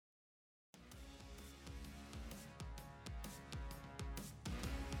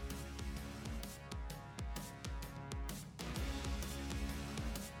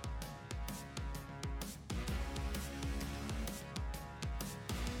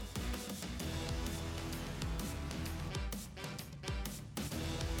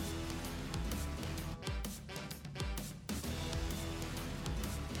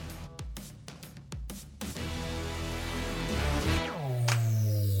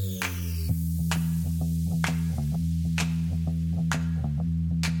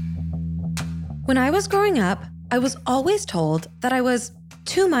When I was growing up, I was always told that I was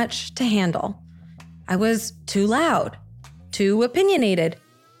too much to handle. I was too loud, too opinionated,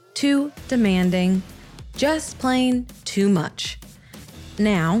 too demanding, just plain too much.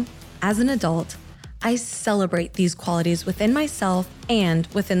 Now, as an adult, I celebrate these qualities within myself and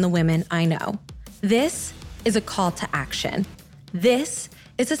within the women I know. This is a call to action. This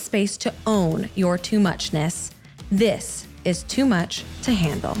is a space to own your too muchness. This is too much to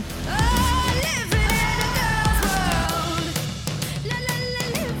handle.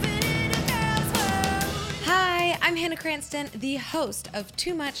 Hi, I'm Hannah Cranston, the host of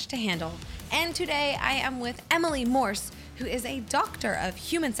Too Much to Handle. And today I am with Emily Morse, who is a doctor of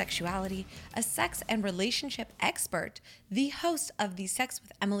human sexuality, a sex and relationship expert, the host of the Sex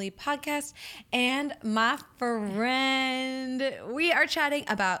with Emily podcast, and my friend. We are chatting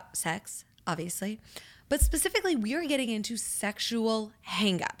about sex, obviously, but specifically we are getting into sexual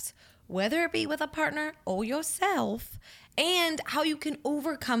hangups, whether it be with a partner or yourself, and how you can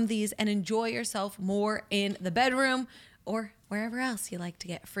overcome these and enjoy yourself more in the bedroom or wherever else you like to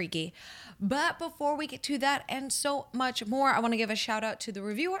get freaky. But before we get to that and so much more, I want to give a shout out to the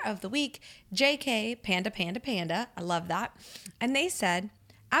reviewer of the week, JK Panda Panda Panda. I love that. And they said,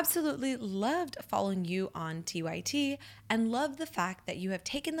 absolutely loved following you on TYT and love the fact that you have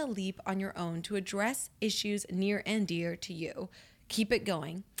taken the leap on your own to address issues near and dear to you. Keep it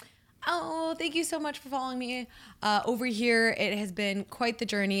going. Oh, thank you so much for following me over here. It has been quite the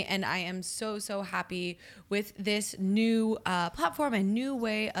journey, and I am so happy with this new platform and new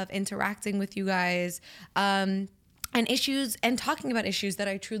way of interacting with you guys and issues and talking about issues that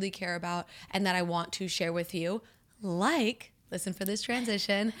I truly care about and that I want to share with you, like, listen for this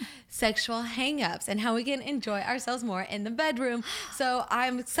transition, sexual hangups and how we can enjoy ourselves more in the bedroom. So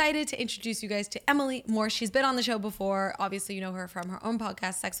I'm excited to introduce you guys to Emily Morse. She's been on the show before. Obviously, you know her from her own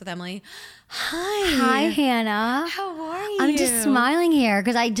podcast, Sex with Emily. Hi, Hannah. How are you? I'm just smiling here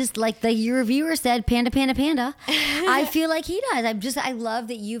because I just, like your reviewer said, panda, panda, panda. I feel like he does. I love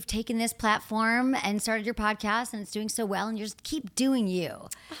that you've taken this platform and started your podcast and it's doing so well and you just keep doing you.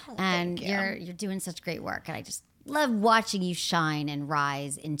 Oh, and thank you. You're doing such great work. And I just love watching you shine and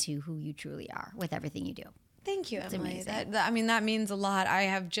rise into who you truly are with everything you do. Thank you, Emily. Amazing. That means a lot. I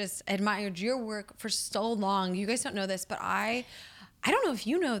have just admired your work for so long. You guys don't know this, but I don't know if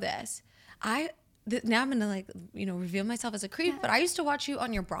you know this. Now I'm gonna reveal myself as a creep, but I used to watch you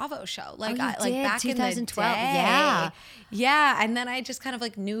on your Bravo show, back in 2012. the day. Yeah. And then I just kind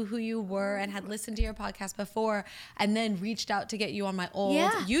of knew who you were and had listened to your podcast before, and then reached out to get you on my old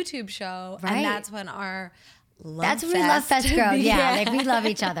YouTube show, Right. and that's when our That's when we love Fest grow. Yeah, we love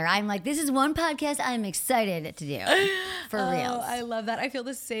each other. I'm like, this is one podcast I'm excited to do. For real. I love that. I feel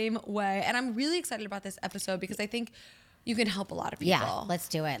the same way. And I'm really excited about this episode because I think you can help a lot of people. Yeah, let's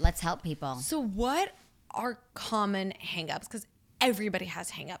do it. Let's help people. So what are common hangups? Because everybody has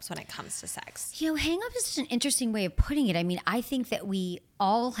hangups when it comes to sex. Hang-up is such an interesting way of putting it. I mean, I think that we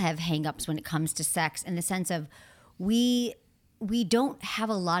all have hang-ups when it comes to sex in the sense of we don't have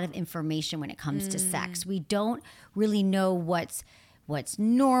a lot of information when it comes to sex. We don't really know what's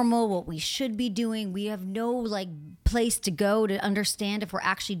normal, what we should be doing. We have no place to go to understand if we're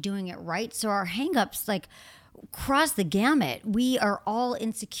actually doing it right. So our hang-ups cross the gamut. We are all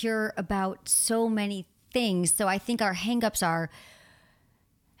insecure about so many things. So I think our hang-ups are,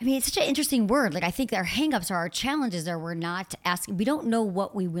 it's such an interesting word. I think our hang-ups are our challenges are we're not asking. We don't know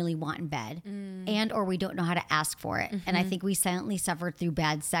what we really want in bed and or we don't know how to ask for it. And I think we silently suffer through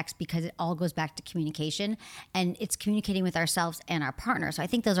bad sex because it all goes back to communication and it's communicating with ourselves and our partner. So I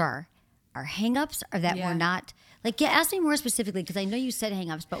think those are our hang-ups are that we're not ask me more specifically because I know you said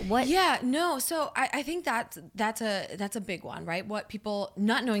hang-ups, but what? Yeah, no. So I think that's a big one, right? What people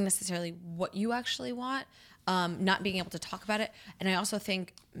not knowing necessarily what you actually want. Not being able to talk about it. And I also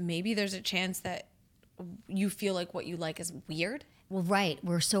think maybe there's a chance that you feel like what you like is weird. Well, right.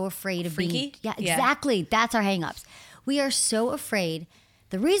 We're so afraid of freaky. being... Yeah, exactly. That's our hang-ups. We are so afraid.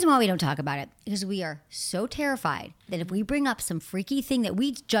 The reason why we don't talk about it is we are so terrified that if we bring up some freaky thing that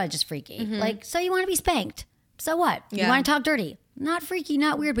we judge as freaky, so you want to be spanked. So what? Yeah. You want to talk dirty. Not freaky,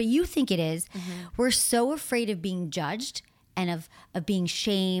 not weird, but you think it is. We're so afraid of being judged and of being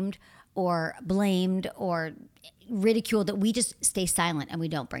shamed or blamed or ridiculed that we just stay silent and we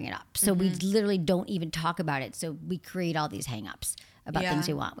don't bring it up. So we literally don't even talk about it. So we create all these hang-ups about things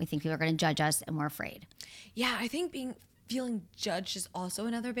we want. We think people are going to judge us and we're afraid. Yeah, I think feeling judged is also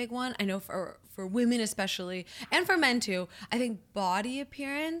another big one. I know for women especially, and for men too, I think body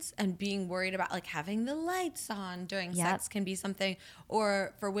appearance and being worried about like having the lights on during sex can be something.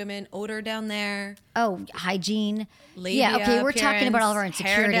 Or for women, odor down there. Oh, hygiene. Labia okay, we're talking about all of our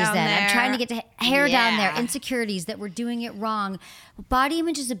insecurities then. There. I'm trying to get to hair down there, insecurities that we're doing it wrong. Body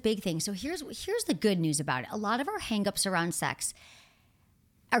image is a big thing. So here's the good news about it. A lot of our hangups around sex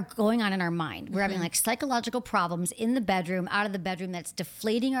are going on in our mind. We're having like psychological problems in the bedroom, out of the bedroom, that's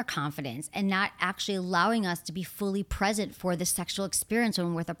deflating our confidence and not actually allowing us to be fully present for the sexual experience when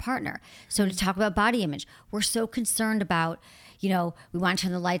we're with a partner. So to talk about body image, we're so concerned about, we want to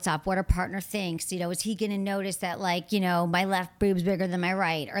turn the lights off, what our partner thinks, is he going to notice that like, my left boob's bigger than my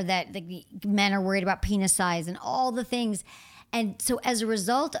right, or that the men are worried about penis size and all the things. And so as a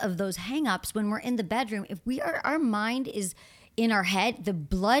result of those hangups, when we're in the bedroom, if our mind is in our head, the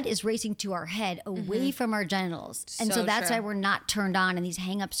blood is racing to our head away from our genitals. And so that's why we're not turned on. And these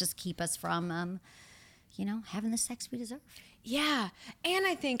hangups just keep us from, having the sex we deserve. Yeah. And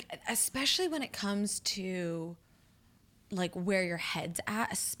I think, especially when it comes to like where your head's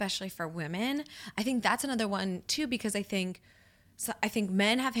at, especially for women, I think that's another one too, because I think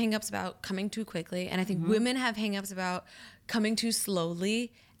men have hangups about coming too quickly. And I think women have hangups about coming too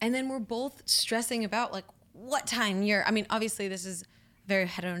slowly. And then we're both stressing about like, what time obviously this is very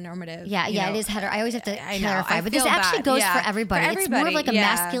heteronormative. Yeah, it is hetero. I always have to clarify, but this actually goes for everybody. It's more of like a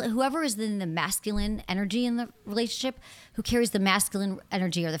masculine, whoever is in the masculine energy in the relationship, who carries the masculine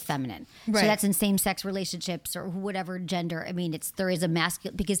energy or the feminine. Right. So that's in same-sex relationships or whatever gender. I mean, there is a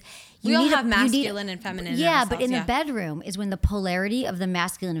masculine, because we all have masculine and feminine. Yeah, but in the bedroom is when the polarity of the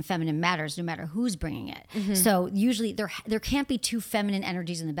masculine and feminine matters, no matter who's bringing it. Mm-hmm. So usually there can't be two feminine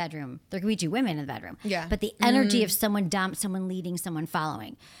energies in the bedroom. There can be two women in the bedroom. Yeah. But the energy of someone someone leading, someone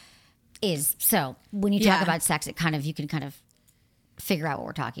following is, so when you talk about sex, you can kind of figure out what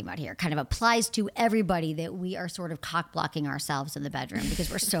we're talking about here. It kind of applies to everybody, that we are sort of cock blocking ourselves in the bedroom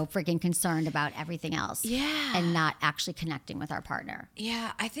because we're so freaking concerned about everything else. Yeah. And not actually connecting with our partner.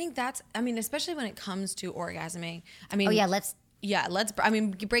 Yeah. I think especially when it comes to orgasming. Let's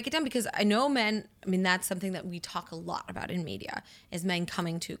break it down, because I know men, that's something that we talk a lot about in media, is men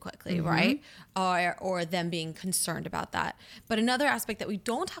coming too quickly, right? Or them being concerned about that. But another aspect that we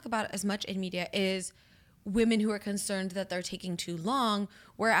don't talk about as much in media is women who are concerned that they're taking too long,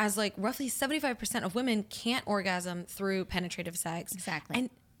 whereas like roughly 75% of women can't orgasm through penetrative sex. Exactly. And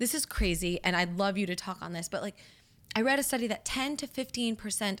this is crazy, and I'd love you to talk on this, but like I read a study that 10 to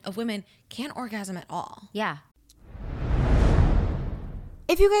 15% of women can't orgasm at all. Yeah.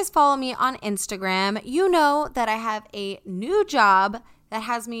 If you guys follow me on Instagram, you know that I have a new job that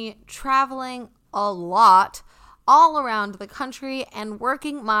has me traveling a lot all around the country and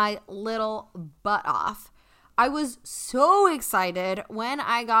working my little butt off. I was so excited when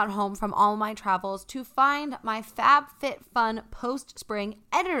I got home from all my travels to find my FabFitFun post-spring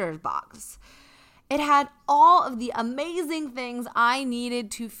editor's box. It had all of the amazing things I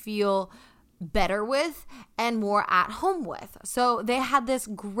needed to feel better with and more at home with. So they had this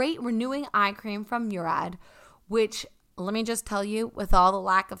great renewing eye cream from Murad, which, let me just tell you, with all the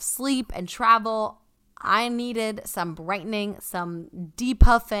lack of sleep and travel, I needed some brightening, some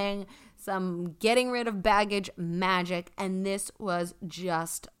depuffing, some getting rid of baggage magic, and this was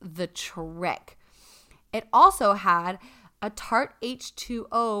just the trick. It also had a Tarte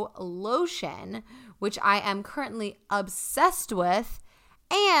H2O lotion, which I am currently obsessed with,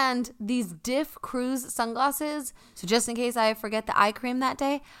 and these Diff Cruise sunglasses. So just in case I forget the eye cream that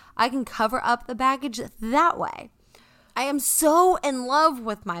day, I can cover up the baggage that way. I am so in love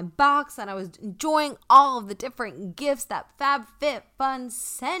with my box, and I was enjoying all of the different gifts that FabFitFun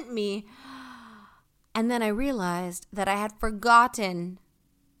sent me. And then I realized that I had forgotten,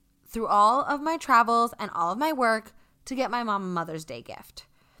 through all of my travels and all of my work, to get my mom a Mother's Day gift.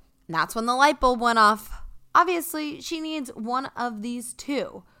 And that's when the light bulb went off. Obviously, she needs one of these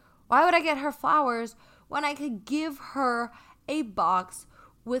too. Why would I get her flowers when I could give her a box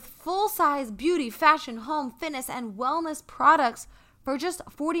with full-size beauty, fashion, home, fitness, and wellness products for just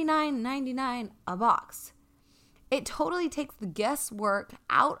 $49.99 a box? It totally takes the guesswork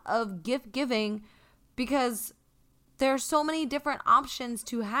out of gift giving, because there are so many different options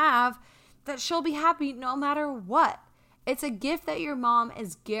to have that she'll be happy no matter what. It's a gift that your mom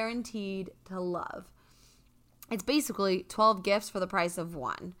is guaranteed to love. It's basically 12 gifts for the price of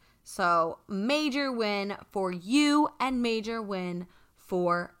one. So major win for you and major win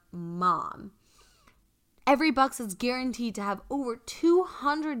for mom. Every box is guaranteed to have over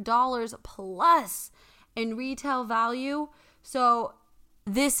 $200 plus in retail value. So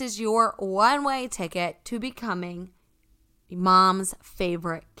this is your one-way ticket to becoming mom's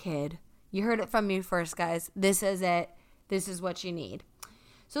favorite kid. You heard it from me first, guys. This is it. This is what you need.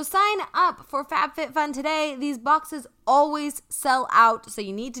 So sign up for FabFitFun today. These boxes always sell out, so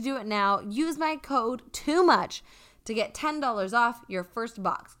you need to do it now. Use my code TOOMUCH to get $10 off your first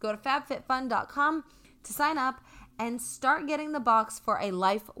box. Go to fabfitfun.com to sign up and start getting the box for a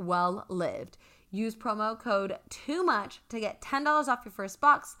life well lived. Use promo code TOOMUCH to get $10 off your first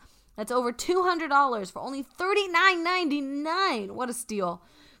box. That's over $200 for only $39.99. What a steal.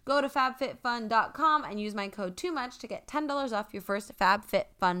 Go to fabfitfun.com and use my code TOOMUCH to get $10 off your first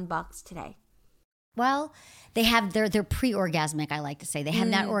FabFitFun box today. Well, they have their pre-orgasmic, I like to say. They have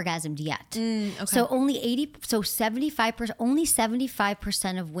not orgasmed yet. Okay. So only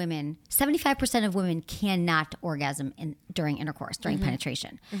 75% of women, 75% of women cannot orgasm during intercourse, during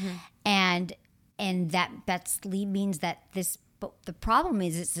penetration. And that means that this. But the problem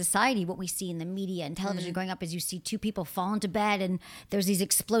is, it's society, what we see in the media and television growing up is you see two people fall into bed and there's these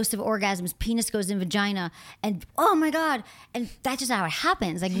explosive orgasms, penis goes in vagina, and oh my God. And that's just how it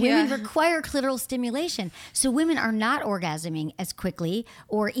happens. Like women require clitoral stimulation. So women are not orgasming as quickly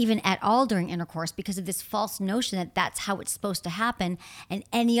or even at all during intercourse because of this false notion that that's how it's supposed to happen. And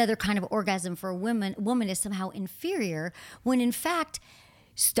any other kind of orgasm for a woman is somehow inferior, when in fact,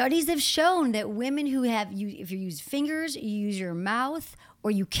 studies have shown that women who if you use fingers, you use your mouth, or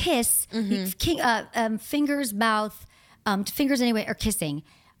you kiss, fingers, mouth, fingers anyway, or kissing,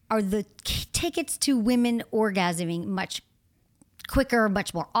 are the tickets to women orgasming much quicker,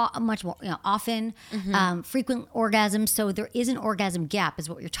 much more often, frequent orgasms. So there is an orgasm gap, is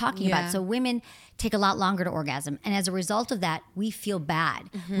what you're talking about. So women take a lot longer to orgasm, and as a result of that, we feel bad.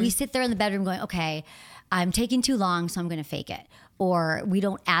 We sit there in the bedroom going, okay, I'm taking too long, so I'm going to fake it. Or we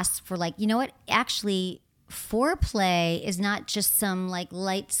don't ask for, like, you know what? Actually, foreplay is not just some like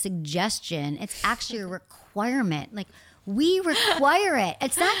light suggestion. It's actually a requirement. Like, we require it.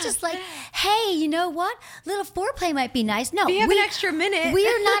 It's not just like, hey, you know what? Little foreplay might be nice. No, we have an extra minute. We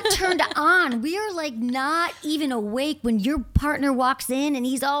are not turned on. We are like not even awake when your partner walks in and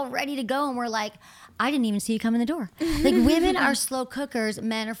he's all ready to go, and we're like, I didn't even see you come in the door. Like, women are slow cookers,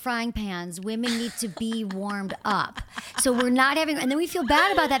 men are frying pans. Women need to be warmed up. So we're not having, and then we feel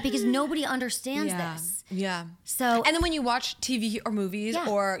bad about that because nobody understands this. Yeah. So, and then when you watch TV or movies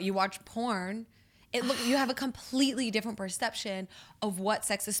or you watch porn, you have a completely different perception of what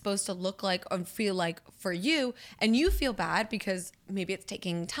sex is supposed to look like or feel like for you, and you feel bad because maybe it's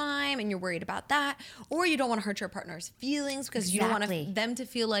taking time and you're worried about that, or you don't want to hurt your partner's feelings because you don't want them to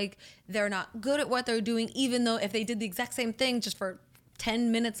feel like they're not good at what they're doing, even though if they did the exact same thing just for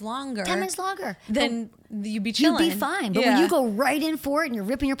 10 minutes longer, then you'd be chilling. You'd be fine. But when you go right in for it and you're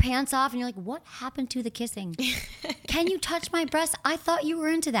ripping your pants off and you're like, what happened to the kissing? Can you touch my breast? I thought you were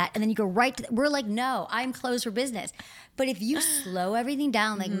into that. And then you go right to, we're like, no, I'm closed for business. But if you slow everything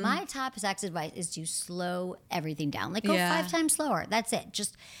down, like my top sex advice is to slow everything down. Like, go 5 times slower. That's it.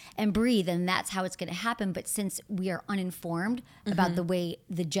 Just, and breathe. And that's how it's going to happen. But since we are uninformed about the way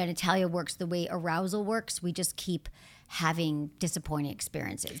the genitalia works, the way arousal works, we just keep having disappointing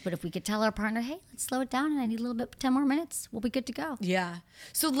experiences. But if we could tell our partner, hey, let's slow it down and I need a little bit, 10 more minutes, we'll be good to go. Yeah.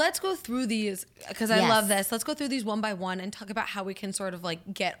 So let's go through these, because I love this. Let's go through these one by one and talk about how we can sort of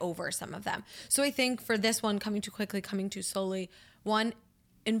like get over some of them. So I think for this one, coming too quickly, coming too slowly, one,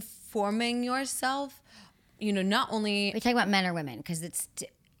 informing yourself, not only... We're talking about men or women, because it's...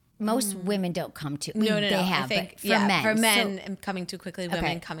 Most women don't come too... No, they have, I think, but for men. For men, coming too quickly,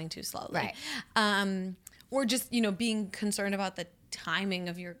 women coming too slowly. Right. Or just, being concerned about the timing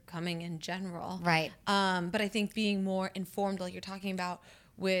of your coming in general. Right. But I think being more informed, like you're talking about,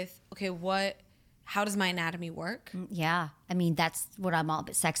 with, okay, how does my anatomy work? Yeah. I mean, that's what I'm all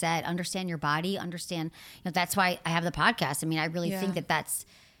about. Sex ed, understand your body, understand, that's why I have the podcast. I mean, I really think that's,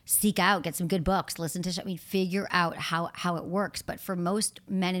 seek out, get some good books, listen to, figure out how it works. But for most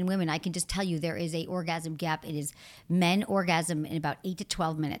men and women, I can just tell you there is a orgasm gap. It is men orgasm in about 8 to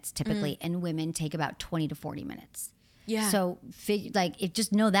 12 minutes typically, and women take about 20 to 40 minutes. Yeah. So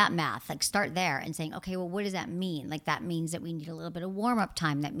just know that math, like start there and saying, okay, well, what does that mean? Like that means that we need a little bit of warm up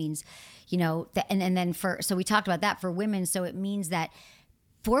time. That means, and then so we talked about that for women. So it means that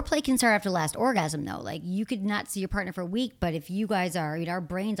foreplay can start after the last orgasm, though. Like, you could not see your partner for a week, but if you guys are, our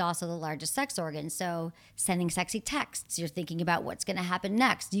brain's also the largest sex organ. So sending sexy texts, you're thinking about what's going to happen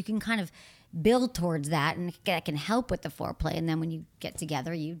next. You can kind of build towards that, and that can help with the foreplay. And then when you get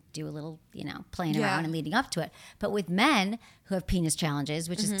together, you do a little, playing around and leading up to it. But with men who have penis challenges,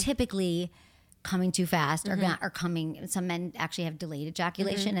 which is typically coming too fast or not, or coming, some men actually have delayed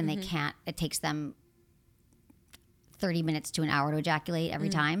ejaculation and they can't, it takes them 30 minutes to an hour to ejaculate every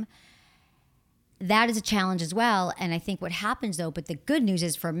time. that is a challenge as well. And I think what happens though, but the good news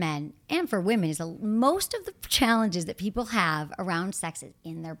is for men and for women is most of the challenges that people have around sex is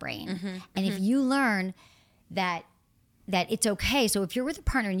in their brain. And if you learn that it's okay. So if you're with a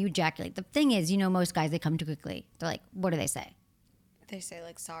partner and you ejaculate, the thing is, most guys, they come too quickly. They're like, what do they say? They say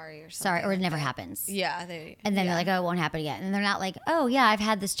like sorry or something. Sorry, or it like never that. happens. Yeah. And then they're like, oh, it won't happen again. And they're not like, oh yeah, I've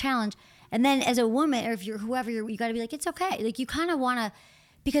had this challenge. And then as a woman, or if you're whoever, you got to be like, it's okay. Like you kind of want to,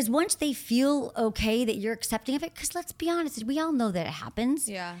 because once they feel okay that you're accepting of it, because let's be honest, we all know that it happens.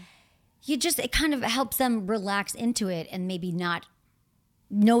 Yeah. It kind of helps them relax into it and maybe not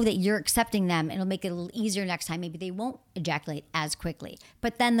know that you're accepting them. It'll make it a little easier next time. Maybe they won't ejaculate as quickly.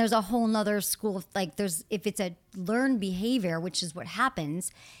 But then there's a whole nother school of if it's a learned behavior, which is what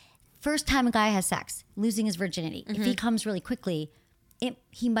happens, first time a guy has sex, losing his virginity, if he comes really quickly,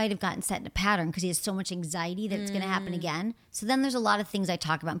 he might have gotten set in a pattern because he has so much anxiety that it's going to happen again. So then there's a lot of things I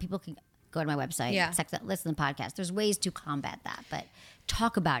talk about, and people can go to my website, listen to the podcast. There's ways to combat that, but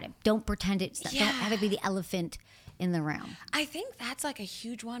talk about it. Don't pretend don't have it be the elephant in the room. I think that's like a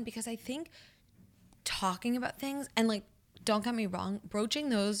huge one, because I think talking about things and like, don't get me wrong, broaching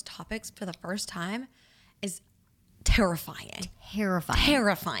those topics for the first time is terrifying.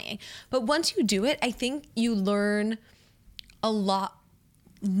 But once you do it, I think you learn a lot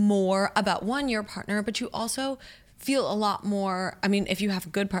more about your partner, but you also feel a lot more, I mean, if you have a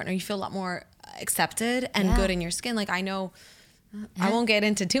good partner, you feel a lot more accepted and good in your skin. Like I know, I won't get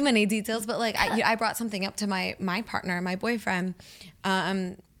into too many details, but like I brought something up to my partner, my boyfriend.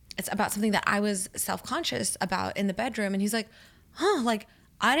 It's about something that I was self-conscious about in the bedroom. And he's like, like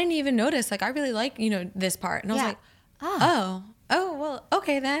I didn't even notice. Like I really like, this part. And I was like, oh, well,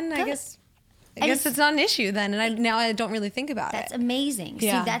 okay, then good. I guess it's not an issue then. And now I don't really think about it. That's amazing.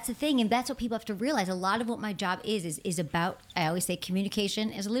 Yeah. See, that's the thing. And that's what people have to realize. A lot of what my job is about, I always say communication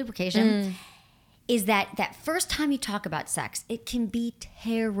is a lubrication. Is that first time you talk about sex, it can be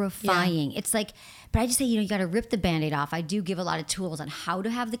terrifying. It's like, but I just say, you got to rip the Band-Aid off. I do give a lot of tools on how to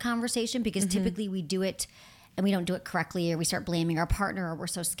have the conversation, because typically we do it and we don't do it correctly, or we start blaming our partner, or we're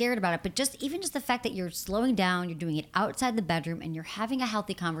so scared about it. But even just the fact that you're slowing down, you're doing it outside the bedroom, and you're having a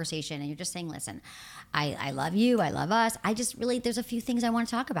healthy conversation, and you're just saying, listen, I love you, I love us. I just really, there's a few things I want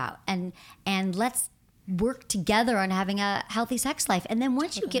to talk about, and let's work together on having a healthy sex life. And then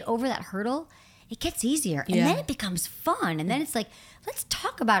once you get over that hurdle, it gets easier, and then it becomes fun. And then it's like, let's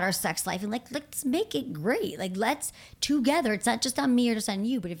talk about our sex life, and let's make it great. Like, let's together. It's not just on me or just on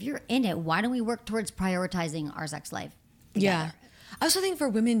you, but if you're in it, why don't we work towards prioritizing our sex life together? Yeah. I also think for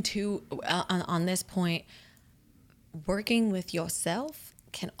women too, on this point, working with yourself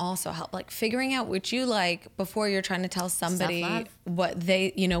can also help. Like figuring out what you like before you're trying to tell somebody what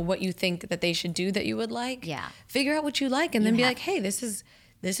they, what you think that they should do that you would like. Yeah. Figure out what you like, and then be like, hey, this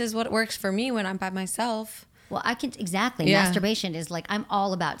is what works for me when I'm by myself. Well, masturbation is like, I'm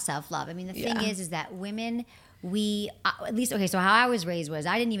all about self-love. I mean, the thing is that women, at least, okay, so how I was raised was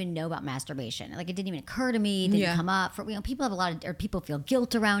I didn't even know about masturbation. Like it didn't even occur to me, it didn't come up. People have people feel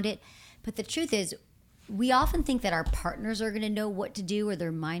guilt around it. But the truth is, we often think that our partners are going to know what to do, or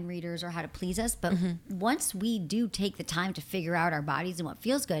they're mind readers, or how to please us. But once we do take the time to figure out our bodies and what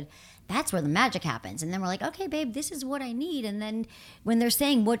feels good, that's where the magic happens. And then we're like, okay, babe, this is what I need. And then when they're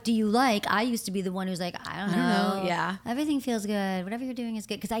saying, what do you like? I used to be the one who's like, I don't know. Yeah. Everything feels good. Whatever you're doing is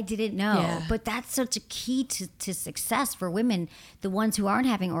good. Because I didn't know. Yeah. But that's such a key to success for women. The ones who aren't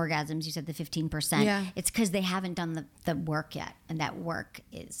having orgasms, you said the 15%. Yeah. It's because they haven't done the work yet. And that work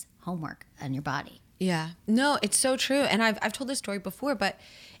is homework on your body. Yeah. No, it's so true. And I've told this story before, but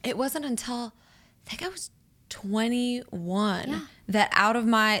it wasn't until I think I was 21 that out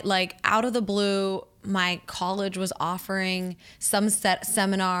of the blue, my college was offering some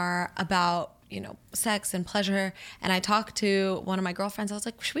seminar about, sex and pleasure. And I talked to one of my girlfriends. I was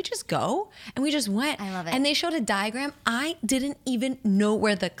like, should we just go? And we just went. I love it. And they showed a diagram. I didn't even know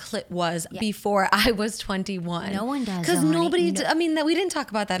where the clit was before I was 21. No one does. Because nobody, we didn't talk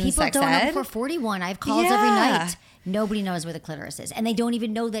about that in sex ed. People don't know before 41. I have calls every night. Nobody knows where the clitoris is. And they don't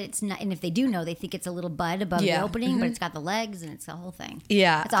even know that it's not, and if they do know, they think it's a little bud above the opening, but it's got the legs and it's the whole thing.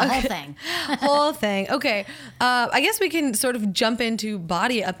 Yeah. It's a whole thing. Whole thing. Okay. I guess we can sort of jump into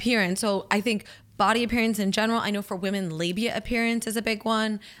body appearance. So I think body appearance in general, I know for women, labia appearance is a big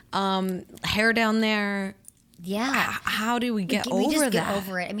one. Hair down there, Yeah. How do we get over we just that? Get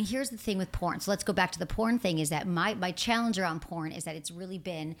over it. I mean, here's the thing with porn. So let's go back to the porn thing. Is that my challenge around porn is that it's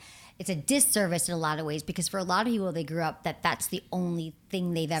a disservice in a lot of ways, because for a lot of people, they grew up that's the only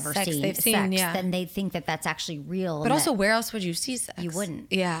thing they've ever seen. Sex. Yeah. Then they think that that's actually real. But also, where else would you see sex? You wouldn't.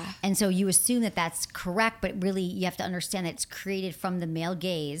 Yeah. And so you assume that that's correct, but really you have to understand that it's created from the male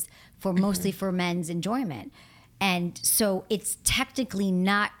gaze for mostly for men's enjoyment. And so it's technically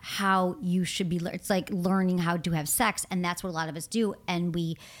not how you should be. It's like learning how to have sex. And that's what a lot of us do. And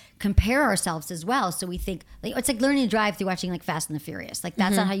we compare ourselves as well. So we think, like, it's like learning to drive through watching like Fast and the Furious. Like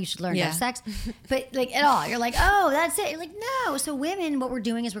that's not how you should learn to have sex. But like at all. You're like, oh, that's it. You're like, no. So women, what we're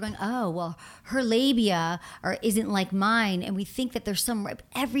doing is we're going, oh, well, her labia isn't like mine. And we think that there's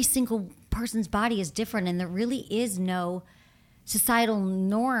every single person's body is different. And there really is no societal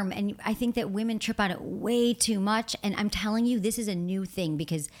norm. And I think that women trip on it way too much. And I'm telling you, this is a new thing,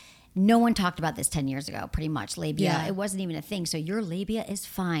 because no one talked about this 10 years ago, pretty much. Labia, it wasn't even a thing. So your labia is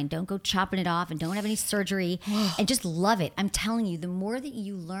fine. Don't go chopping it off and don't have any surgery and just love it. I'm telling you, the more that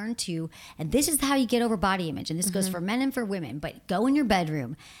you learn to, and this is how you get over body image, and this goes for men and for women, but go in your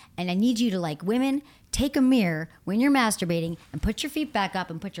bedroom, and I need you to, like, women, take a mirror when you're masturbating and put your feet back up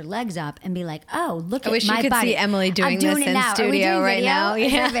and put your legs up and be like, oh, look at my body. I wish you could see Emily doing this in studio right now. Yeah.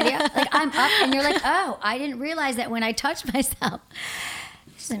 Is there a video? Like, I'm up and you're like, oh, I didn't realize that when I touched myself.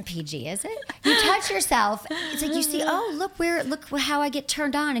 This isn't PG, is it? You touch yourself. It's like you see, oh, look how I get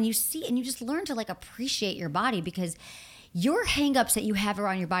turned on, and you see, and you just learn to like appreciate your body, because your hangups that you have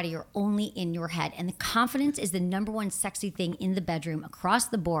around your body are only in your head. And the confidence is the number one sexy thing in the bedroom across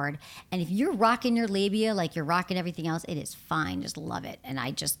the board. And if you're rocking your labia like you're rocking everything else, it is fine. Just love it. And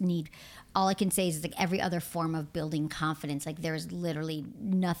I just need, all I can say is like every other form of building confidence. Like there's literally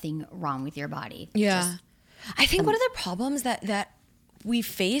nothing wrong with your body. Yeah. I think one of the problems that we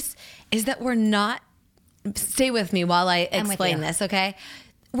face is that we're not, stay with me while I explain this, okay?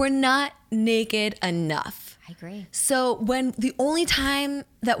 We're not naked enough. I agree. So when the only time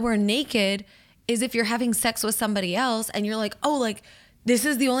that we're naked is if you're having sex with somebody else and you're like, oh, like, this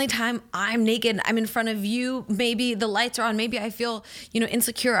is the only time I'm naked. I'm in front of you. Maybe the lights are on. Maybe I feel,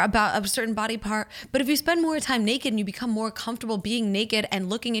 insecure about a certain body part. But if you spend more time naked and you become more comfortable being naked and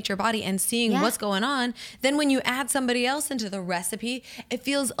looking at your body and seeing what's going on, then when you add somebody else into the recipe, it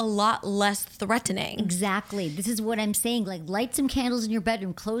feels a lot less threatening. Exactly. This is what I'm saying. Like, light some candles in your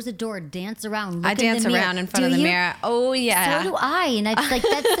bedroom, close the door, dance around. I dance around in front of the mirror. Oh, yeah. So do I. And it's like,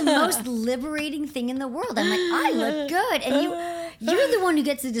 that's the most liberating thing in the world. I'm like, I look good. And you're the one who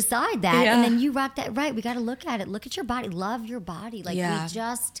gets to decide that. And then you rock that. Right. We got to look at it. Look at your body. Love your body. Like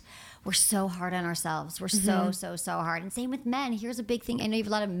we're so hard on ourselves. We're so hard. And same with men. Here's a big thing. I know you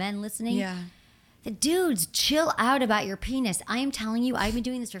have a lot of men listening. Yeah. The dudes, chill out about your penis. I am telling you, I've been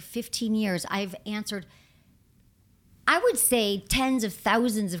doing this for 15 years. I've answered, I would say, tens of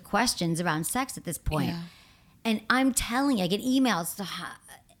thousands of questions around sex at this point. Yeah. And I'm telling you, I get emails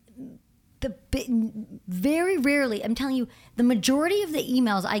very rarely, I'm telling you, the majority of the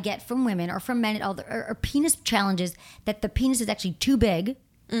emails I get from women or from men are penis challenges, that the penis is actually too big.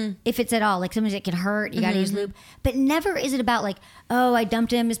 If it's at all, like sometimes it can hurt, you gotta use lube. But never is it about like, oh, I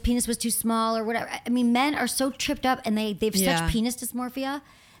dumped him, his penis was too small or whatever. I mean, men are so tripped up and they've such penis dysmorphia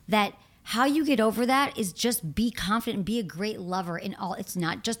that how you get over that is just be confident and be a great lover in all. It's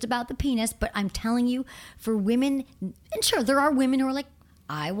not just about the penis, but I'm telling you, for women, and sure, there are women who are like,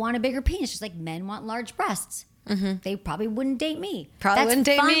 I want a bigger penis, just like men want large breasts. They probably wouldn't date me. Wouldn't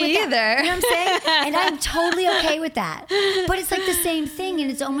date me either. You know what I'm saying? And I'm totally okay with that. But it's like the same thing,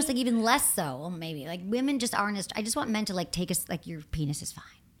 and it's almost like even less so. Well, maybe like women just aren't as. I just want men to like take us like your penis is fine.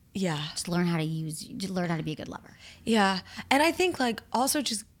 Yeah. Just learn how to be a good lover. Yeah, and I think like also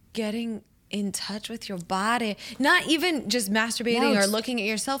just getting in touch with your body, not even just masturbating or looking at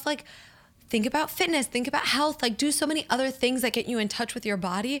yourself, like. Think about fitness, think about health, like do so many other things that get you in touch with your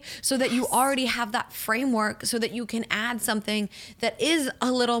body so that you already have that framework so that you can add something that is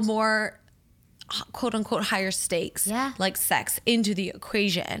a little more quote unquote higher stakes, like sex, into the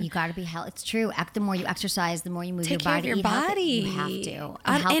equation. You got to be healthy. It's true. The more you exercise, the more you move Take your body. Care of your body. You have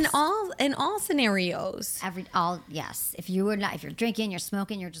to. In all scenarios. Yes. If you're drinking, you're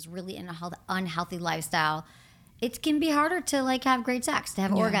smoking, you're just really in an unhealthy lifestyle. It can be harder to like have great sex, to have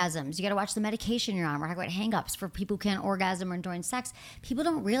orgasms. You got to watch the medication you're on. We're talking about hangups for people who can't orgasm or during sex. People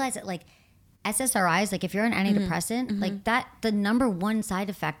don't realize that like SSRIs, like if you're on antidepressant, like that, the number one side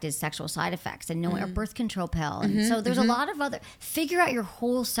effect is sexual side effects and a birth control pill. And so there's a lot of figure out your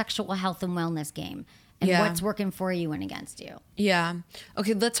whole sexual health and wellness game and what's working for you and against you. Yeah.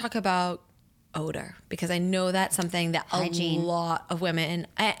 Okay, let's talk about odor, because I know that's something that Hygiene. a lot of women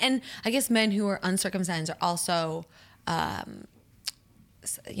and I guess men who are uncircumcised are also,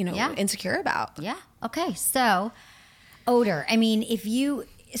 insecure about. Yeah. Okay. So odor. I mean,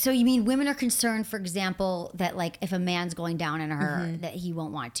 so you mean women are concerned, for example, that like if a man's going down on her, that he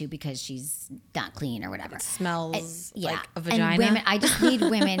won't want to because she's not clean or whatever. It smells like a And vagina. women, I just need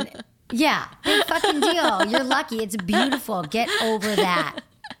women. Yeah. Big fucking deal. You're lucky. It's beautiful. Get over that.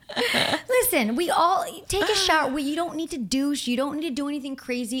 Listen, we all take a shower. You don't need to douche. You don't need to do anything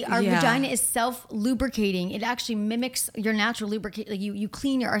crazy. Our vagina is self-lubricating. It actually mimics your natural lubricate. Like you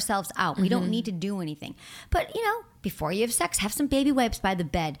clean ourselves out. We don't need to do anything. But, before you have sex, have some baby wipes by the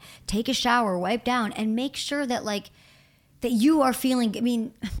bed. Take a shower, wipe down, and make sure that that you are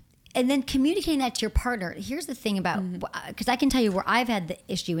feeling, and then communicating that to your partner. Here's the thing about, because I can tell you where I've had the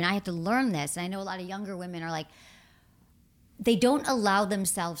issue, and I had to learn this, and I know a lot of younger women are like, they don't allow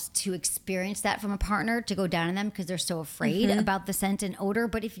themselves to experience that from a partner, to go down on them because they're so afraid about the scent and odor.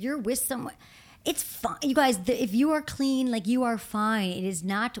 But if you're with someone, it's fine. You guys, if you are clean, you are fine. It is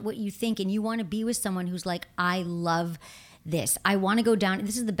not what you think. And you want to be with someone who's like, I love this. I want to go down.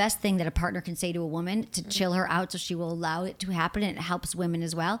 This is the best thing that a partner can say to a woman to chill her out so she will allow it to happen. And it helps women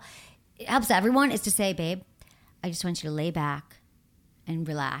as well. It helps everyone, is to say, babe, I just want you to lay back and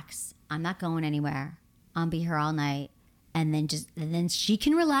relax. I'm not going anywhere. I'll be here all night. And then she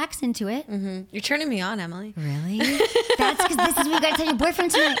can relax into it. Mm-hmm. You're turning me on, Emily. Really? That's because this is what you got to tell your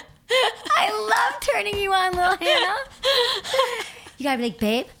boyfriend tonight. I love turning you on, little Hannah. You got to be like,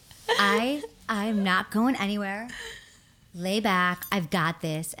 babe, I'm not going anywhere. Lay back. I've got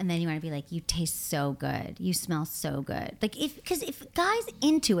this. And then you want to be like, you taste so good. You smell so good. Because if guys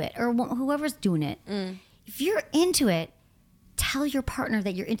into it, or whoever's doing it, if you're into it, tell your partner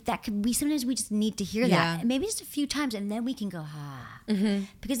that you're into that. Sometimes we just need to hear that. And maybe just a few times, and then we can go,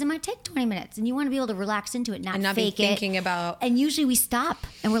 because it might take 20 minutes, and you want to be able to relax into it, not and not fake be thinking about. And usually we stop,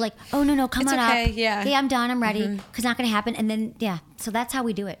 and we're like, oh, no, come It's on okay, up. yeah. I'm done, I'm ready, because it's not going to happen. And then, so that's how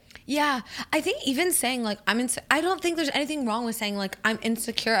we do it. Yeah, I think even saying I don't think there's anything wrong with saying I'm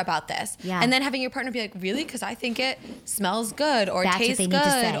insecure about this. Yeah. And then having your partner be like, really? Because I think it smells good or That's tastes what good.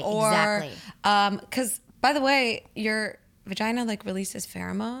 they need to say. Or, Exactly. Because, by the way, your vagina releases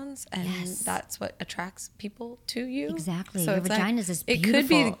pheromones, and Yes. that's what attracts people to you. Exactly. So Your it's vagina is it could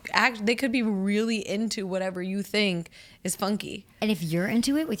be they could be really into whatever you think is funky. And if you're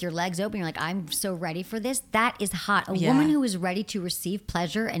into it with your legs open, you're like, I'm so ready for this. That is hot. A woman who is ready to receive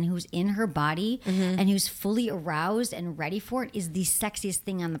pleasure and who's in her body and who's fully aroused and ready for it is the sexiest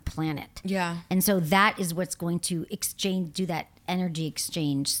thing on the planet. Yeah. And so that is what's going to do that energy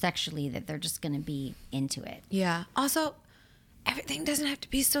exchange sexually, that they're just going to be into it. Yeah. Also, everything doesn't have to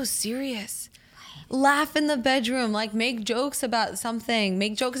be so serious. Laugh in the bedroom, make jokes about something.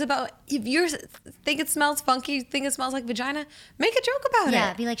 Make jokes about, if you think it smells funky, think it smells like vagina, make a joke about it.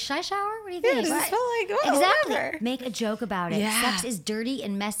 Yeah, be like, should I shower? What do you think? Does it smell like, exactly. whatever. Make a joke about it. Yeah. Sex is dirty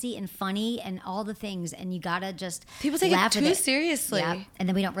and messy and funny and all the things, and you gotta just People take laugh it with too seriously. Yep. And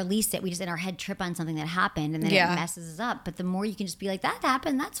then we don't release it. We just in our head trip on something that happened, and then it messes us up. But the more you can just be like, that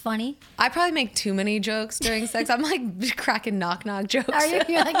happened, that's funny. I probably make too many jokes during sex. I'm cracking knock jokes. Are you?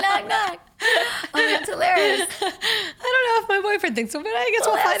 You're like, knock. Oh, that's hilarious. I don't know if my boyfriend thinks so, but I guess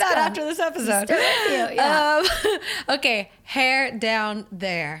we'll find out after this episode. Yeah. Okay, hair down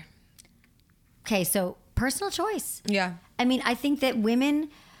there. Okay, so personal choice. Yeah. I mean, I think that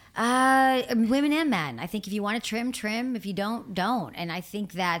women and men, I think if you want to trim. If you don't. And I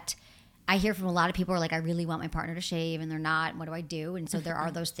think that I hear from a lot of people who are like, I really want my partner to shave, and they're not. What do I do? And so there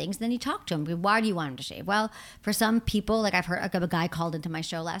are those things. And then you talk to them. Why do you want him to shave? Well, for some people, I've heard a guy called into my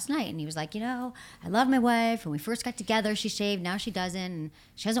show last night, and he was like, I love my wife. When we first got together, she shaved. Now she doesn't, and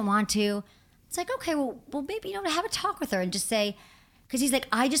she doesn't want to. It's like, okay, well, maybe have a talk with her and just say, because he's like,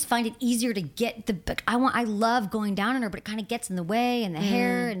 I just find it easier to get I love going down on her, but it kind of gets in the way, and the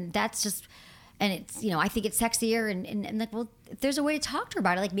hair, and that's just. And it's, I think it's sexier and well, if there's a way to talk to her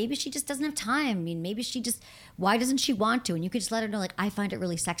about it, maybe she just doesn't have time. I mean, maybe why doesn't she want to? And you could just let her know, I find it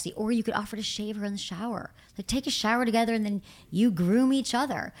really sexy. Or you could offer to shave her in the shower. Take a shower together and then you groom each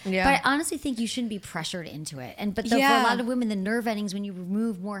other. Yeah. But I honestly think you shouldn't be pressured into it. But for a lot of women, the nerve endings, when you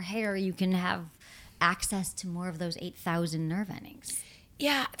remove more hair, you can have access to more of those 8,000 nerve endings.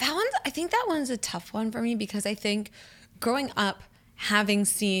 Yeah, I think that one's a tough one for me, because I think growing up, having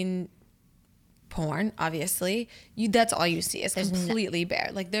seen porn, obviously, that's all you see is completely bare.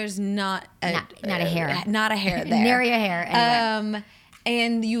 There's not a hair there. Nary a hair anywhere.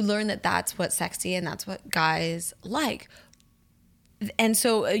 And you learn that that's what's sexy and that's what guys like. And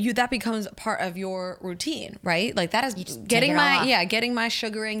so that becomes part of your routine, right? Like that is getting my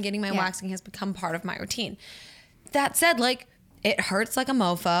sugaring, getting my waxing has become part of my routine. That said, like it hurts like a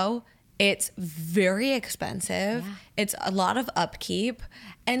mofo. It's very expensive. Yeah. It's a lot of upkeep.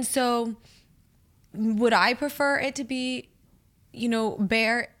 And so would I prefer it to be,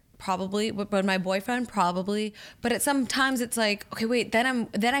 bare? Probably. But my boyfriend, probably. But sometimes it's like, okay, wait, then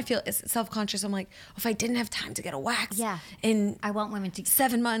I feel self-conscious. I'm like, if I didn't have time to get a wax I want women to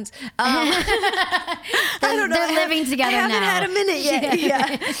 7 months. I don't know. They're living together now. I haven't had a minute yet.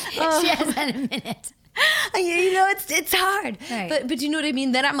 Yeah. She hasn't had a minute. It's hard. Right. But you know what I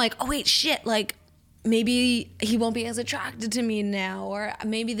mean? Then I'm like, oh wait, shit, like maybe he won't be as attracted to me now, or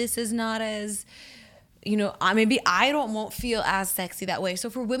maybe this is not as, maybe I won't feel as sexy that way. So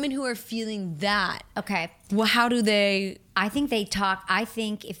for women who are feeling that, okay, well, how do they? I think they talk. I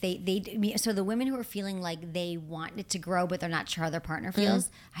think if so the women who are feeling like they want it to grow, but they're not sure how their partner feels,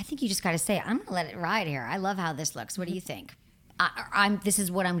 I think you just got to say, I'm going to let it ride here. I love how this looks. What do you think? This is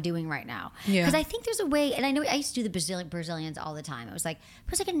what I'm doing right now. Because I think there's a way, and I know I used to do the Brazilians all the time. It was like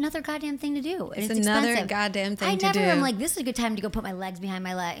another goddamn thing to do. And it's another expensive. goddamn thing to do. I never am like, this is a good time to go put my legs behind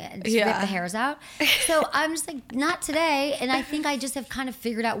my leg and just rip the hairs out. So I'm just like, not today. And I think I just have kind of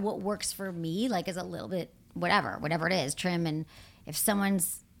figured out what works for me, like as a little bit, whatever it is, trim. And if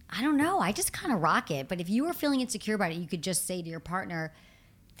someone's, I don't know, I just kind of rock it. But if you are feeling insecure about it, you could just say to your partner,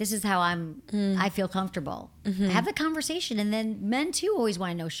 this is how I feel comfortable. Have the conversation. And then men too always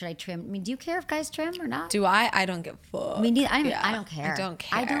want to know, should I trim? I mean, do you care if guys trim or not? Do I? I don't give a fuck. I mean, I don't care. I don't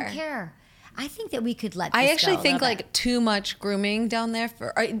care. I don't care. I think that we could let this I actually go think like too much grooming down there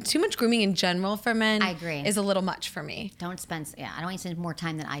too much grooming in general for men. I agree. Is a little much for me. I don't want to spend more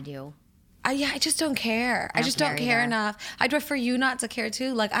time than I do. I just don't care. I just don't care enough. I'd prefer you not to care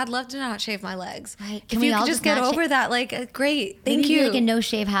too. Like, I'd love to not shave my legs. Right. If you could just get over that, like, great. Thank you. Like a no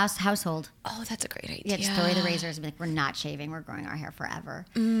shave household. Oh, that's a great idea. Yeah, just throw away the razors and be like, we're not shaving. We're growing our hair forever.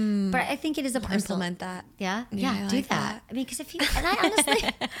 But I think it is a personal. Implement that. Yeah, do like that. I mean, because if you and I honestly,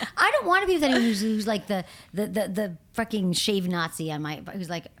 I don't want to be with anyone who's like the fucking shave Nazi on my.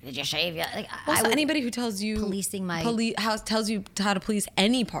 Who's like, did you shave yet? Like, also, anybody who tells you policing my tells you how to police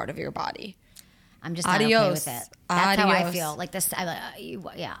any part of your body. I'm just not okay with it. That's how I feel. Like this,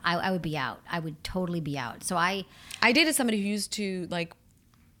 I would be out. I would totally be out. So I dated somebody who used to like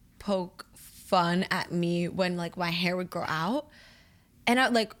poke fun at me when like my hair would grow out, and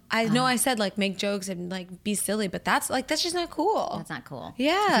I said like make jokes and like be silly, but that's just not cool. That's not cool.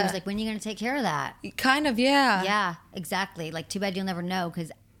 Yeah. So he was like, when are you going to take care of that? Kind of, yeah. Yeah, exactly. Like, too bad you'll never know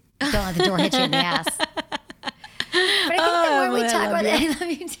because don't let the door hit you in the ass. But I think the more we talk about that, I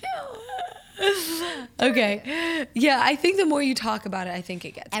love you too. Okay. Yeah, I think the more you talk about it, I think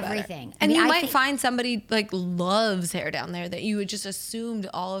it gets everything. Better. And you might find somebody like loves hair down there that you had just assumed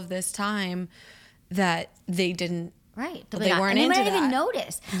all of this time that they didn't. Right. They weren't into that. They might even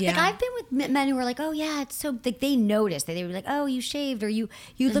notice. Yeah. Like I've been with men who are like, oh yeah, it's so like they notice. They were like, oh, you shaved or you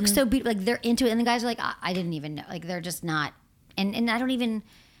look so beautiful. Like they're into it, and the guys are like, I didn't even know. Like they're just not. And I don't even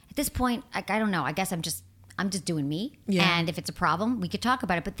at this point. Like I don't know. I guess I'm just doing me. Yeah. And if it's a problem, we could talk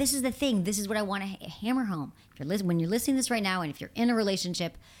about it. But this is the thing. This is what I want to hammer home. When you're listening to this right now, and if you're in a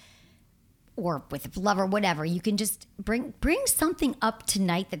relationship or with a lover, whatever, you can just bring something up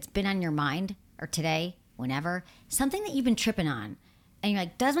tonight that's been on your mind, or today, whenever, something that you've been tripping on. And you're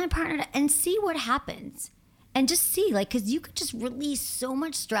like, does my partner, and see what happens. And just see, like, because you could just release so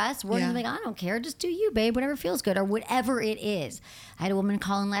much stress. Where you're like, I don't care, just do you, babe, whatever feels good, or whatever it is. I had a woman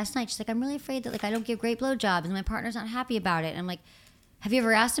call in last night. She's like, I'm really afraid that like I don't give great blowjobs, and my partner's not happy about it. And I'm like, have you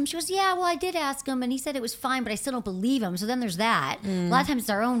ever asked him? She goes, yeah, well, I did ask him, and he said it was fine, but I still don't believe him. So then there's that. A lot of times it's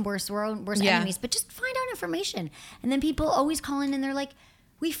our own worst enemies. But just find out information. And then people always call in, and they're like,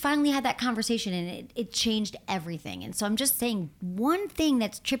 we finally had that conversation, and it changed everything. And so I'm just saying, one thing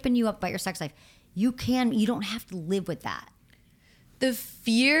that's tripping you up about your sex life, you don't have to live with that. The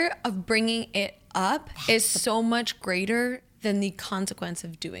fear of bringing it up is so much greater than the consequence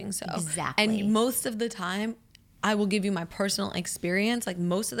of doing so. Exactly. And most of the time, I will give you my personal experience. Like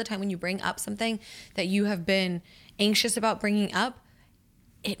most of the time when you bring up something that you have been anxious about bringing up,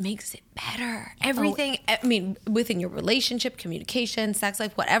 it makes it better. Everything, I mean, within your relationship, communication, sex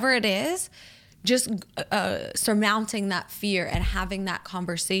life, whatever it is, just surmounting that fear and having that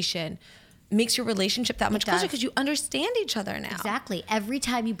conversation makes your relationship that much closer because you understand each other now. Exactly. Every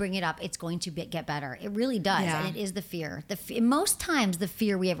time you bring it up, it's going to get better. It really does. Yeah. And it is the fear. Most times the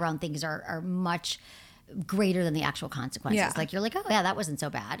fear we have around things are much greater than the actual consequences. Yeah. Like you're like, oh yeah, that wasn't so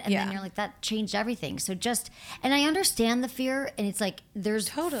bad. And then you're like, that changed everything. So and I understand the fear, and it's like there's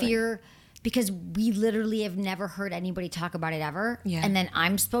fear because we literally have never heard anybody talk about it ever. Yeah. And then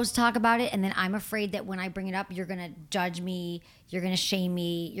I'm supposed to talk about it. And then I'm afraid that when I bring it up, you're going to judge me. You're going to shame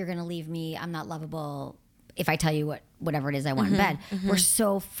me. You're going to leave me. I'm not lovable if I tell you whatever it is I want in bed. We're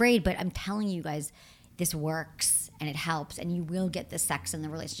so afraid. But I'm telling you guys, this works and it helps. And you will get the sex in the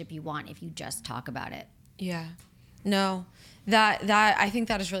relationship you want if you just talk about it. Yeah. No, that I think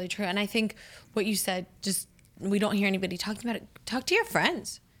that is really true. And I think what you said, just we don't hear anybody talking about it. Talk to your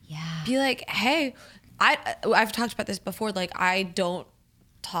friends. Yeah. Be like, hey, I've talked about this before. Like, I don't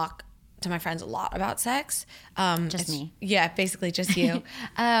talk to my friends a lot about sex. Just me. Yeah, basically just you.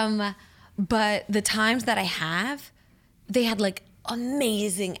 But the times that I have, they had like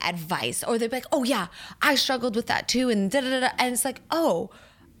amazing advice, or they'd be like, oh yeah, I struggled with that too, and da da da. And it's like, oh,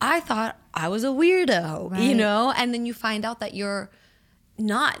 I thought I was a weirdo, right. you know? And then you find out that you're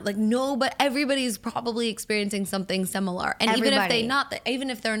not, like, no, but everybody's probably experiencing something similar. And even if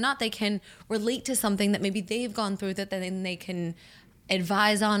they're not, they can relate to something that maybe they've gone through that then they can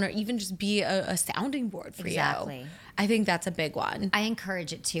advise on, or even just be a sounding board for you. I think that's a big one. I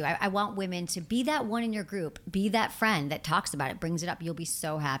encourage it too. I want women to be that one in your group, be that friend that talks about it, brings it up. You'll be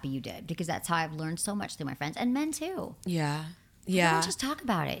so happy you did, because that's how I've learned so much through my friends, and men too. Yeah. You don't just talk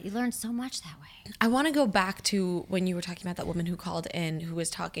about it. You learn so much that way. I want to go back to when you were talking about that woman who called in, who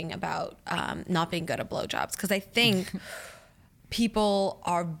was talking about not being good at blowjobs. Because I think people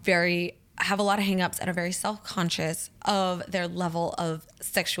have a lot of hangups and are very self-conscious of their level of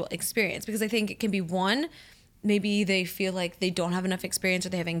sexual experience. Because I think it can be one, maybe they feel like they don't have enough experience, or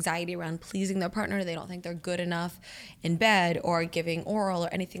they have anxiety around pleasing their partner. They don't think they're good enough in bed or giving oral or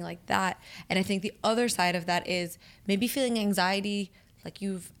anything like that. And I think the other side of that is maybe feeling anxiety like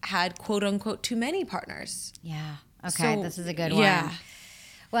you've had, quote unquote, too many partners. Yeah. Okay. So, this is a good one. Yeah.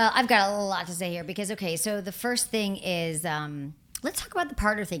 Well, I've got a lot to say here, because, okay, so the first thing is, let's talk about the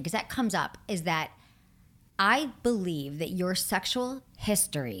partner thing, because that comes up, is that I believe that your sexual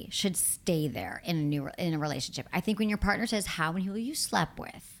history should stay there in a relationship. I think when your partner says how many people you slept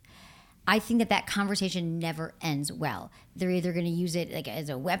with, I think that conversation never ends well. They're either going to use it like as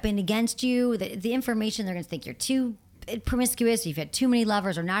a weapon against you. The information, they're going to think you're too promiscuous, you've had too many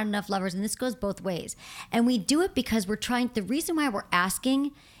lovers or not enough lovers, and this goes both ways. And we do it because the reason why we're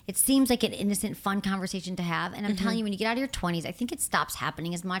asking, it seems like an innocent, fun conversation to have. And I'm telling you, when you get out of your 20s, I think it stops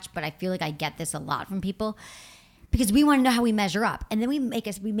happening as much, but I feel like I get this a lot from people, because we want to know how we measure up. And then we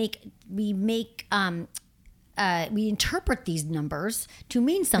interpret these numbers to